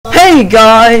Hey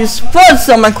guys, what's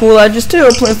up my cool lads? Just two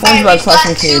playing phones about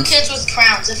clashing kids. kids. Two kids with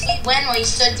crowns. If we win, we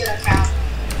should get a crown.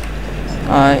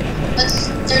 Alright. But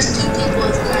there's two people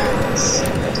with crowns.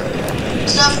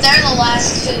 So if they're the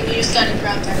last two, we just gotta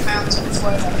grab their crowns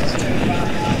before them.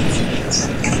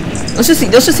 Let's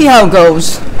just see how it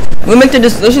goes. We'll make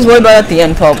let's just worry about it at the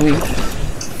end probably. I'm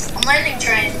landing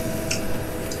train.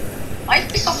 Why are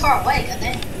you so far away,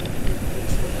 goddamn?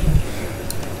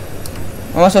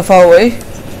 Am I so far away?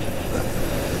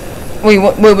 Wait,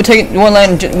 we're taking one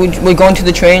line. We're going to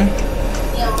the train.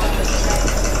 Yeah, we're going to the train.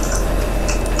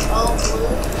 Oh, blue.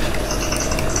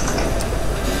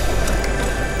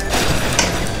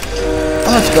 Oh,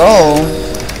 let's go.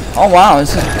 Oh wow,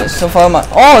 this is so far.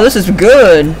 Oh, this is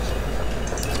good.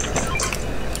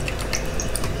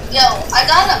 Yo, I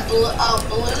got a blue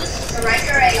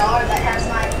striker AR that has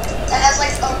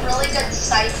like a really good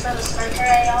sight for the striker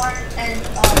AR and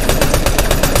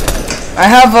I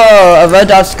have a red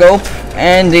dot scope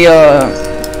and the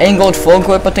angled full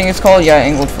grip. I think it's called. Yeah,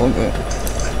 angled full grip.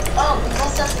 Oh, we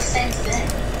both have the same thing.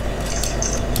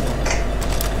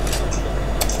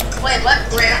 Wait, what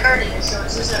rarity is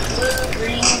yours? Is it blue,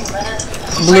 green, red?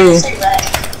 Blue. I say red.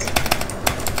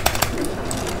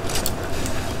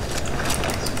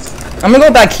 I'm gonna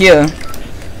go back here.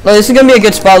 Look, this is gonna be a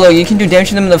good spot. Look, you can do damage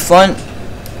to them in the front,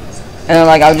 and then,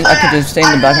 like I could just stay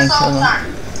in the back and kill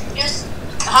them. Just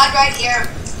hide right here,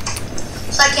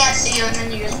 so I can't see you, and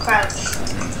then you just crouch.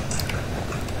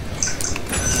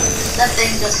 That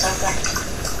thing just opened.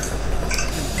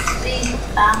 Bing,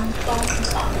 bam, boom,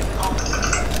 bam, bam.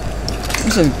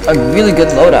 This is a really good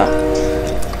loadout.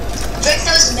 Drink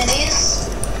those minis.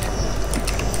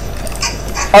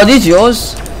 Are these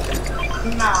yours?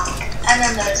 No. And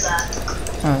then there's that.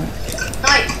 Alright. No,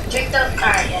 wait, drink the.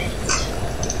 Alright, yeah.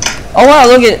 Oh wow,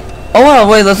 look at. Oh wow,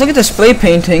 wait, let's look at the spray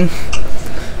painting.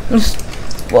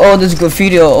 Oh, this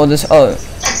graffiti or this. Oh.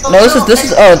 No, this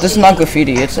is not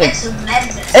graffiti. It's like. It's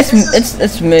amendment.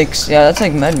 It's mixed. Yeah, that's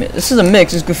like amendment. This is a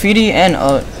mix. It's graffiti and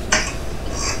I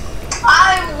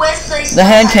wish they. the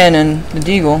hand cannon, the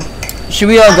deagle. Should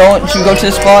we go? Should we go to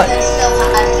the spot?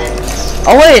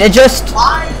 Oh wait, it just.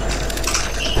 Why?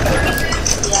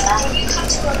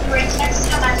 Next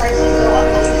time I'd like you to go up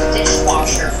with the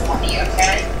dishwasher for me,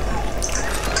 okay?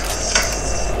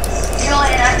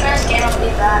 Julian, after this game, I'll be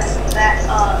that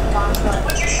non-fun.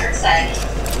 What's your shirt say?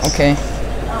 Okay.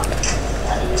 Oh,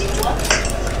 what?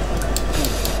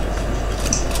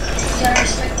 You gotta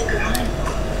respect the grind.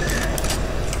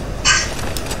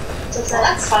 Well,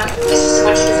 that's fun. It's just a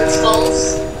bunch of different skulls.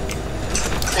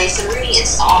 Nice and roomy and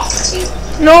soft, too.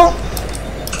 No.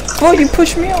 Oh, you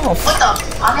pushed me off. What the?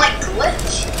 I'm like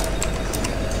glitch.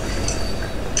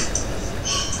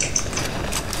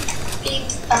 Bing,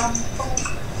 boom.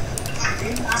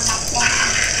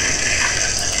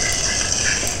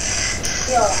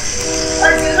 Yo.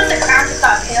 Oh, dude, with the crown just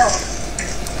got killed.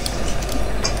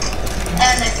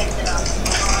 And they picked it up.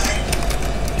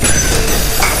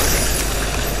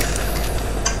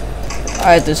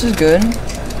 Alright, this is good.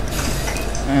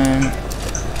 And.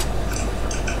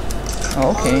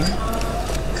 Okay. I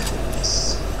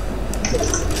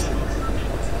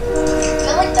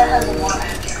feel like that has a more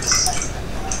accurate sight.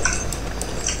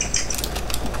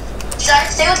 Should I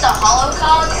stay with the hollow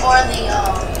cog or the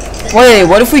Wait,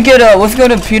 what if we go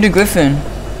to Peter Griffin?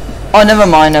 Oh, never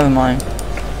mind. Why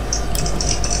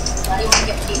do you want to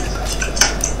get Peter?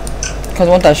 Cause I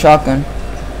want that shotgun.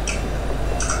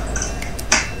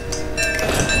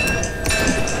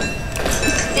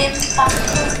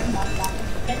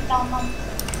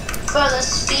 Bro, the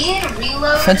speed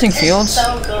reload Fencing is fields?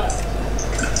 so good.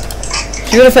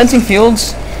 Should we go to fencing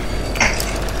fields?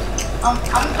 I'm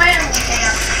playing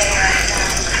AFK right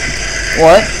now.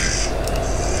 What?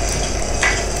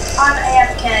 I'm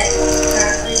AFK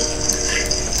currently.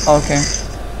 Okay.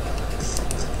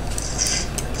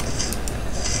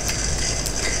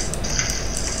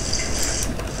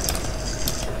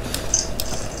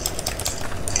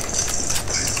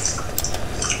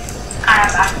 I'm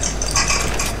back.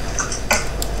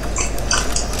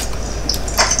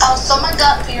 Oh, someone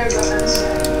got Peter Griffins.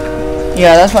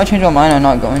 Yeah, that's why I changed my mind on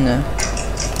not going there.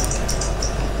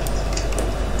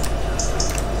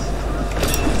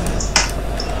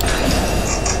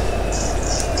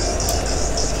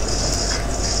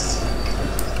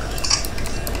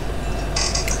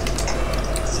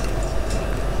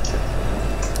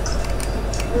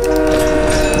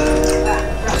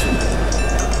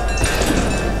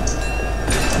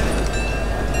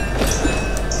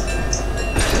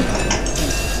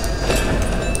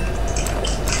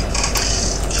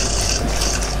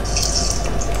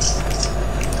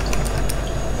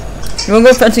 You wanna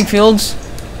go fencing fields?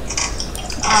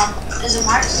 Is it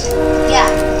marked? Yeah.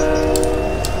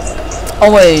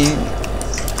 Oh wait.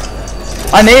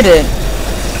 I made it.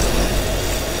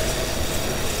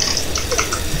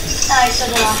 Alright, so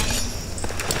did I.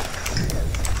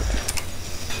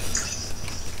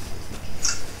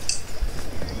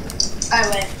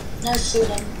 Alright, wait. No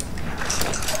shooting.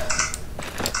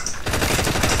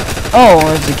 Oh,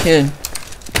 there's a kid.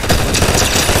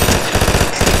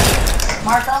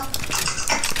 Mark him.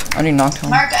 I already knocked him.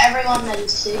 Mark everyone that you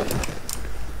see.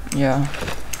 Yeah.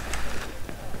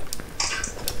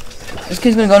 This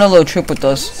kid's gonna go on a little trip with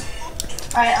us.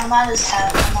 Alright, I'm on his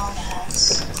head. I'm on the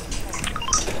heads.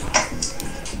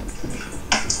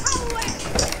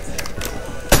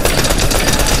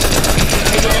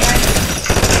 Are you getting her?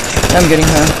 I'm getting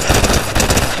her.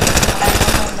 Alright,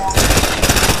 I'm going down.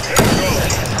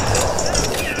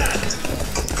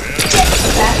 Get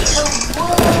back to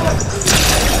work.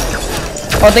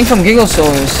 Oh, I think from Giggle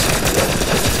Souls.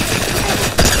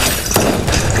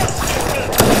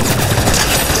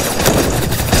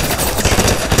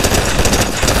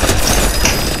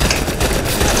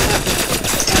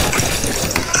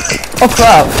 Oh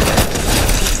crap!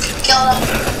 Kill him.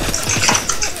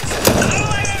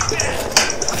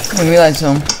 I didn't realize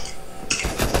him.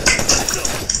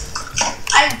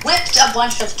 I whipped a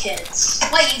bunch of kids.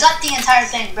 Wait, you got the entire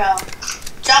thing, bro.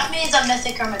 Drop me the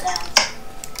mythic or medallion.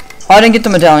 Oh, I didn't get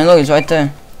the medallion. Look, it's right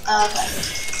there. Okay.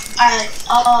 Alright,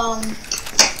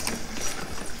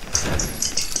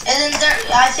 isn't there,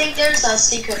 I think there's a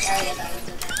secret area that we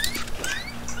did.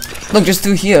 Look, just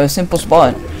through here, a simple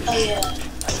spot. Oh yeah.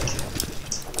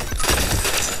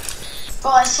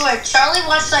 Bro, I swear, Charlie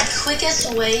watched like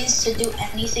quickest ways to do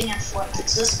anything in Fortnite.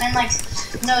 So this man like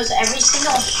knows every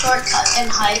single shortcut and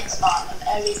hide spot of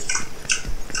everything.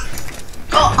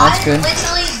 Bro, That's I good.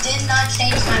 literally did not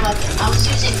change my weapon. I was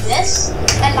using this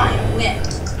and my whip.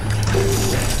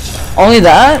 Only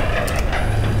that?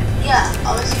 Yeah,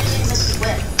 I was using this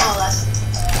whip. Oh, that's.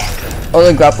 Oh,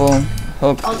 the grapple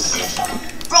hook. I'll just see a shot.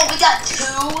 Bro, we got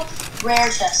 2 rare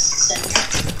chests in here.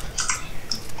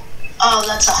 Oh,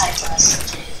 that's a hyper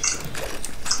SMG.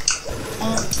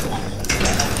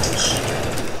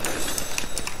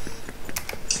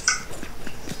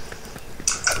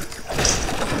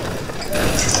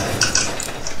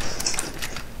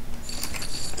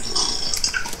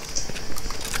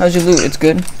 How's your loot? It's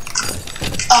good.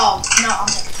 Oh, no, I'm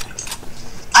taking it.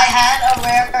 I had a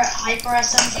rare hyper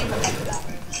SMG, but I got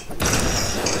rid of it.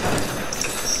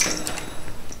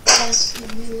 Yes,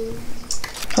 you.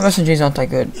 How SMG's not that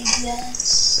good.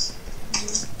 Yes.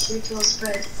 3 kill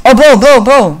spread. Oh,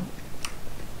 bro!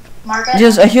 Margaret?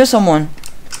 Just, I hear someone.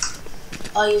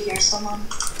 Oh, you hear someone?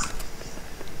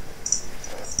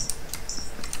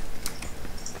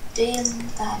 Damn,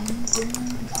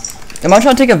 They might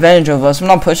try to take advantage of us. I'm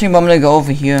not pushing, but I'm gonna go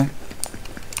over here.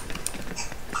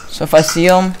 So if I see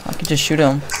him, I can just shoot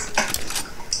him.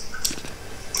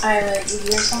 Alright, wait, you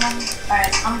hear someone?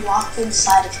 Alright, I'm locked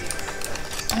inside of you.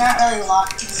 I'm not really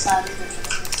locked inside of you. I'm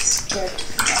scared to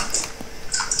go.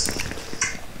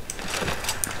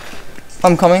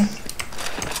 I'm coming.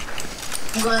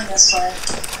 I'm going this way.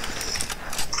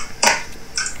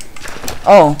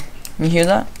 Oh, you hear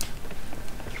that?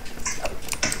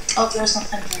 Oh, there's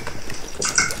nothing here.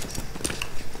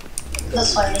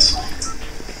 This way, this way.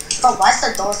 Oh, why is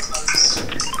the door closed?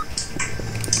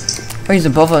 Oh, he's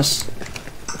above us.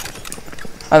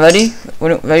 Are ready?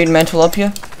 We're ready to mantle up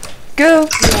here? Go! Yeah.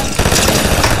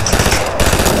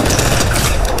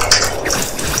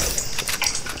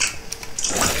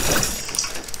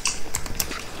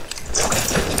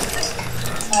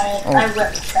 Alright, Oh. I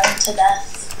ripped them to death.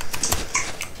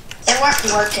 They weren't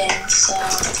working, so...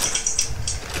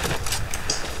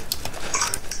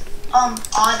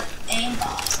 Odd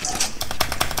aimbot.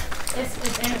 It's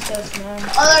innocent, man.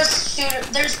 Oh,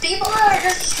 there's people that are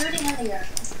just shooting in the air.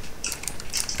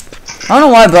 I don't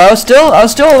know why, bro. I was still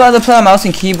rather play on mouse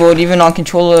and keyboard, even on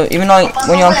controller. Even on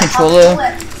when you're on controller.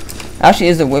 Actually,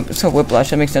 is a whip. It's a whiplash.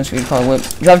 That makes sense for you to call it whip.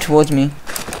 Drive towards me.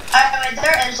 Alright,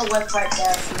 there is a whip right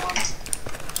there if you want.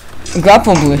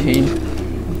 Grapple blade.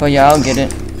 But yeah, I'll get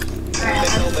it. Alright,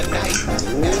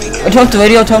 Oh, talk to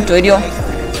radio. Talk to radio. I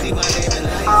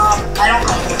don't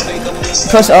have it.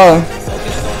 Press O. I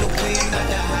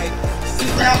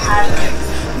don't have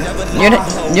it.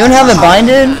 You don't have it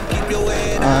binded? I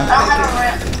don't have a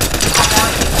rip.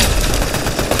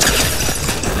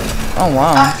 Oh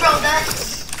wow. Bro, that...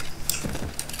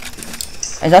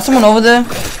 Is that someone over there?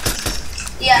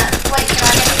 Yeah, wait, can I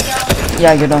get a kill?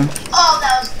 Yeah, get him. Oh,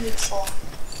 that was beautiful.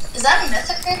 Is that a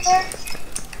mythic right there?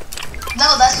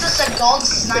 No, that's just a gold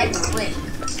sniper. Wait.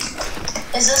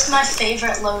 Is this my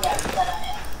favorite loadout that I have?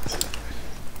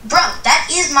 Bro, that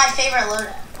is my favorite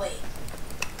loadout. Wait.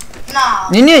 Nah.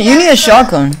 You need a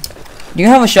shotgun. Do you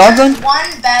have a shotgun? There's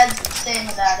one bad thing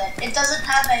about it. It doesn't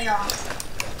have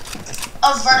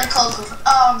a vertical grip.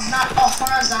 Not a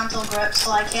horizontal grip,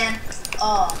 so I can't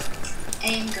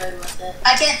aim good with it.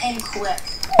 I can't aim quick.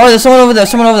 Oh, there's someone over there.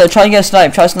 Someone over there. Try to get a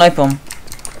snipe. Try to snipe him.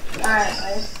 Alright,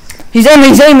 wait. He's aiming.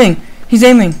 He's aiming. He's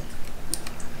aiming.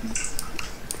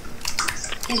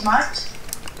 He's marked.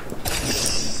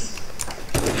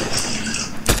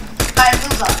 Alright,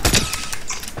 move up.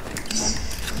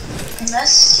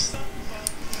 Miss.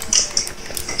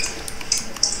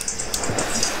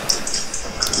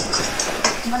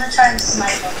 I'm gonna try and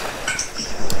snipe him.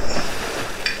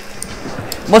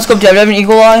 What's up, do you have an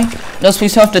eagle eye? No,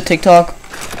 please have the TikTok.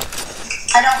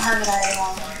 I don't have it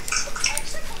anymore.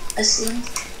 I see him.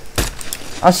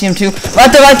 I see him too.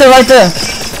 Right there, right there, right there.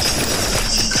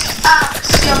 Ah,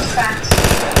 shield cracked.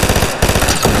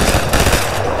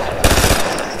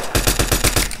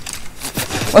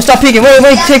 Oh, stop peeking. Wait,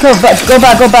 wait, take her back. Go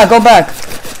back, go back, go back.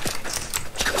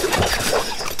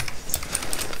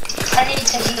 I need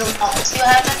to heal up. Do you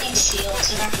have any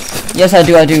shields or anything? Yes, I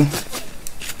do, I do.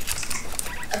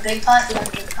 A big pot? Do you have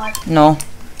a big pot? No.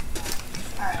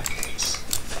 Alright, great.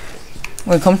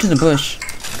 Wait, come to the bush.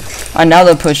 Now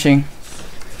they're pushing.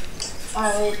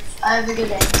 Alright, wait. I have a good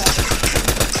aim.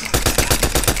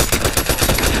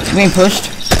 He's being pushed.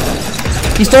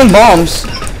 He's throwing bombs.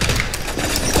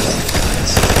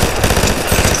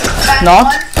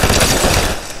 Knocked.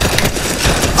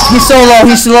 He's so low,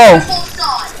 he's low.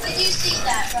 Did you see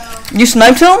that, bro? You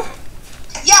sniped him?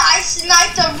 Yeah, I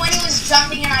sniped him when he was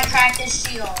jumping and I cracked his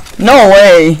shield. No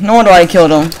way. No wonder I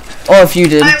killed him. Or if you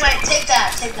did. Alright, wait, take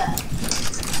that, take that.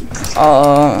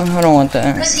 I don't want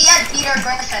that. Because he had Peter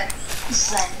Griffin.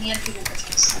 He had Peter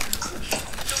Griffin.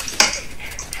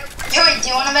 Here, wait, do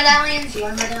you want a medallion? Do you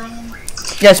want a medallion?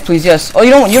 Yes, please, yes. Oh,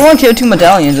 you don't want to kill 2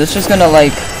 medallions. It's just gonna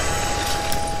like.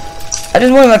 I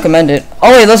just want to recommend it.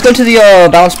 Oh wait, let's go to the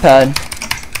bounce pad.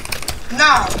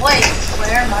 No, wait,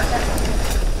 where? Market?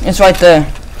 It's right there.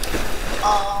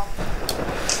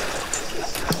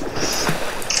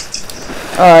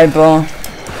 Alright, bro.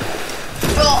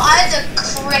 Bro, I had the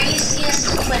craziest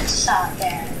quick shot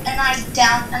there, and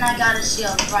I got a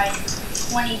shield right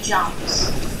 20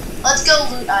 jumps. Let's go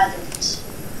loot items.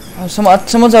 Oh,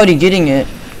 someone's already getting it.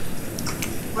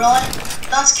 Really?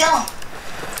 Let's kill him.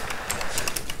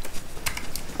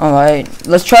 Alright,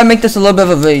 let's try and make this a little bit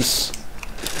of a race.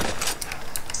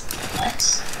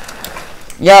 What?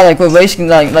 Yeah, like we're racing,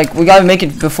 like we gotta make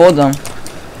it before them.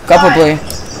 Probably.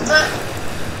 But,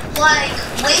 like,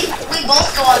 we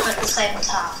both go up at the same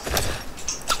time.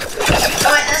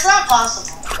 Oh wait, that's not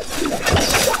possible.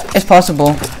 It's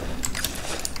possible.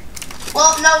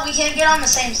 Well, no, we can't get on the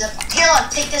same zip. Here,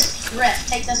 look, take this rift.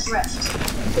 Take this rift.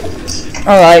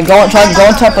 Alright, go on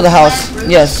top of the house.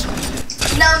 Yes.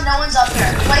 No, no one's up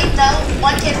here. Wait, no,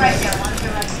 one kid right there. One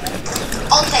kid right there.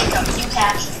 I'll take them. You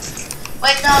catch it.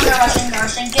 Wait, no, they're rushing. They're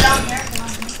rushing. Get on here. Get on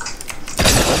here.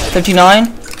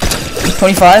 59.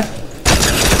 25.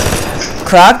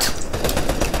 Cracked.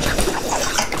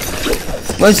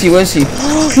 Where is he? Where is he? No!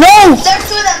 There's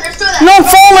 2 of them. There's 2 of them. No, I'm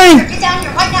falling! Get down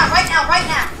here. Right now. Right now. Right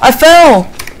now. I fell!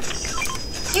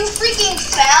 You freaking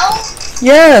fell?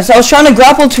 Yes, I was trying to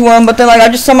grapple to him, but then like I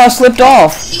just somehow slipped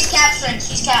off. She's capturing.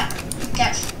 She's capturing.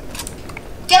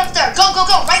 Get up there. Go, go,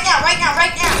 go. Right now. Right now.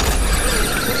 Right now.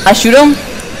 I shoot him?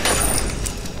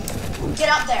 Get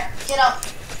up there. Get up.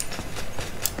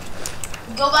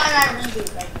 Go by that reboot,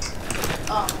 right?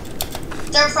 Oh.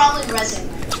 They're probably resin.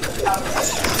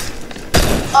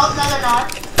 Oh, no, they're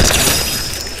not.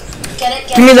 Get it,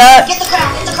 get Give me that. Get the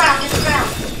crown, get the crown, get the crown.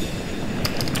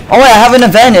 Oh wait, I have an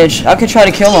advantage. I could try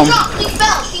to kill him. She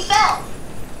fell, she fell.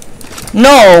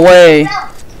 No way. She fell.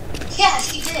 Yeah,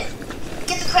 she did.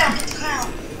 Get the crown, get the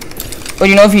crown. But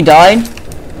you know if he died?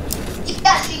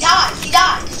 Yeah, she died, she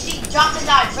died. She dropped and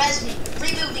died, res me,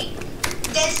 reboot me.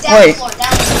 It's down Wait. the floor,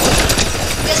 down the floor.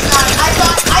 Just not,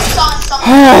 I saw something.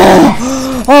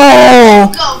 Oh!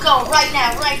 Go, right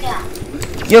now, right now.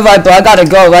 You're right, bro. I gotta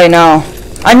go right now.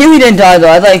 I knew he didn't die though.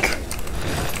 Alright,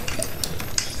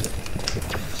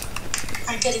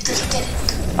 get it.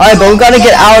 Alright, but we gotta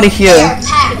get out of here. They are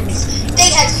packed. They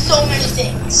had so many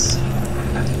things.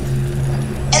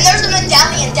 And there's a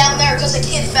medallion down there because a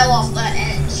kid fell off that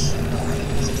edge.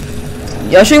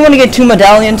 You actually want to get 2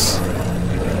 medallions?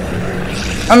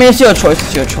 I mean, it's your choice.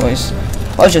 It's your choice.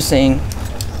 I was just saying.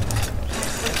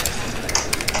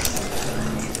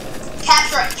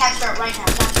 Capture it right now.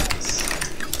 Capture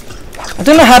it. I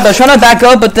don't know how. I was trying to back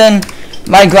up, but then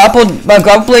my grapple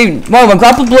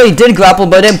blade did grapple,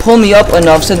 but it didn't pull me up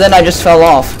enough, so then I just fell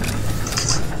off.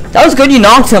 That was good. You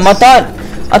knocked him. I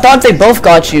thought they both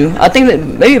got you. I think that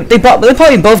maybe they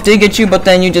probably both did get you, but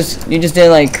then you just did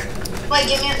like. Wait,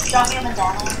 drop me a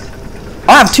medallion.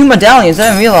 I have 2 medallions. I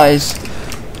didn't realize.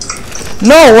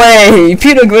 No way!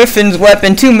 Peter Griffin's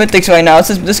weapon, 2 mythics right now. This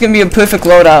is gonna be a perfect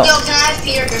loadout. Yo, can I have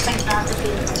Peter Griffin? Can I have the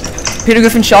Peter Griffin? Peter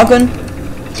Griffin shotgun?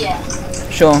 Yeah.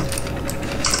 Sure.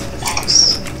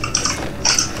 Thanks.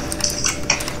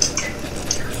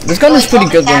 This gun is pretty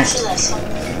good though.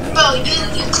 Bro,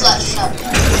 you clutched up.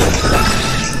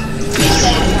 You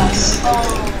saved us.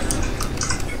 Oh.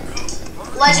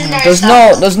 Legendary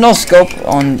There's no scope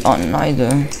on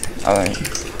either. Alright.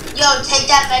 Yo, take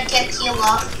that med kit, heal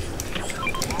up.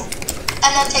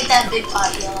 And then take that big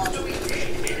pot, heal up.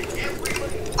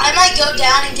 I might go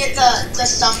down and get the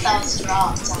stuff that was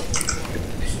dropped.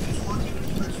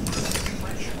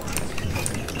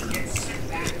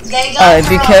 They got Alright,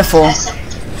 be careful.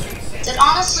 It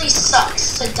honestly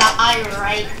sucks to die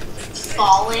right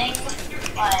falling.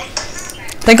 Like.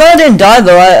 Thank God I didn't die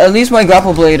though. At least my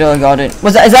grapple blade got it.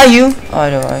 Is that you?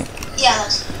 Alright. Yeah,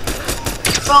 that's.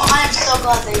 Bro, I am so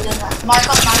glad they did that. Mark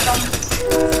him.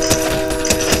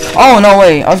 Oh no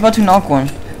way! I was about to knock one.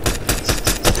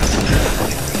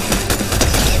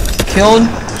 Killed.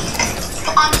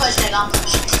 I'm pushing.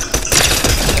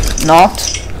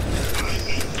 Knocked.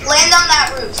 Land on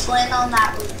that roof.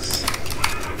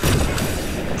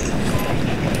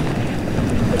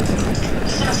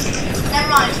 Never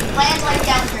mind. Land like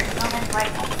down here. Don't land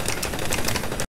right now.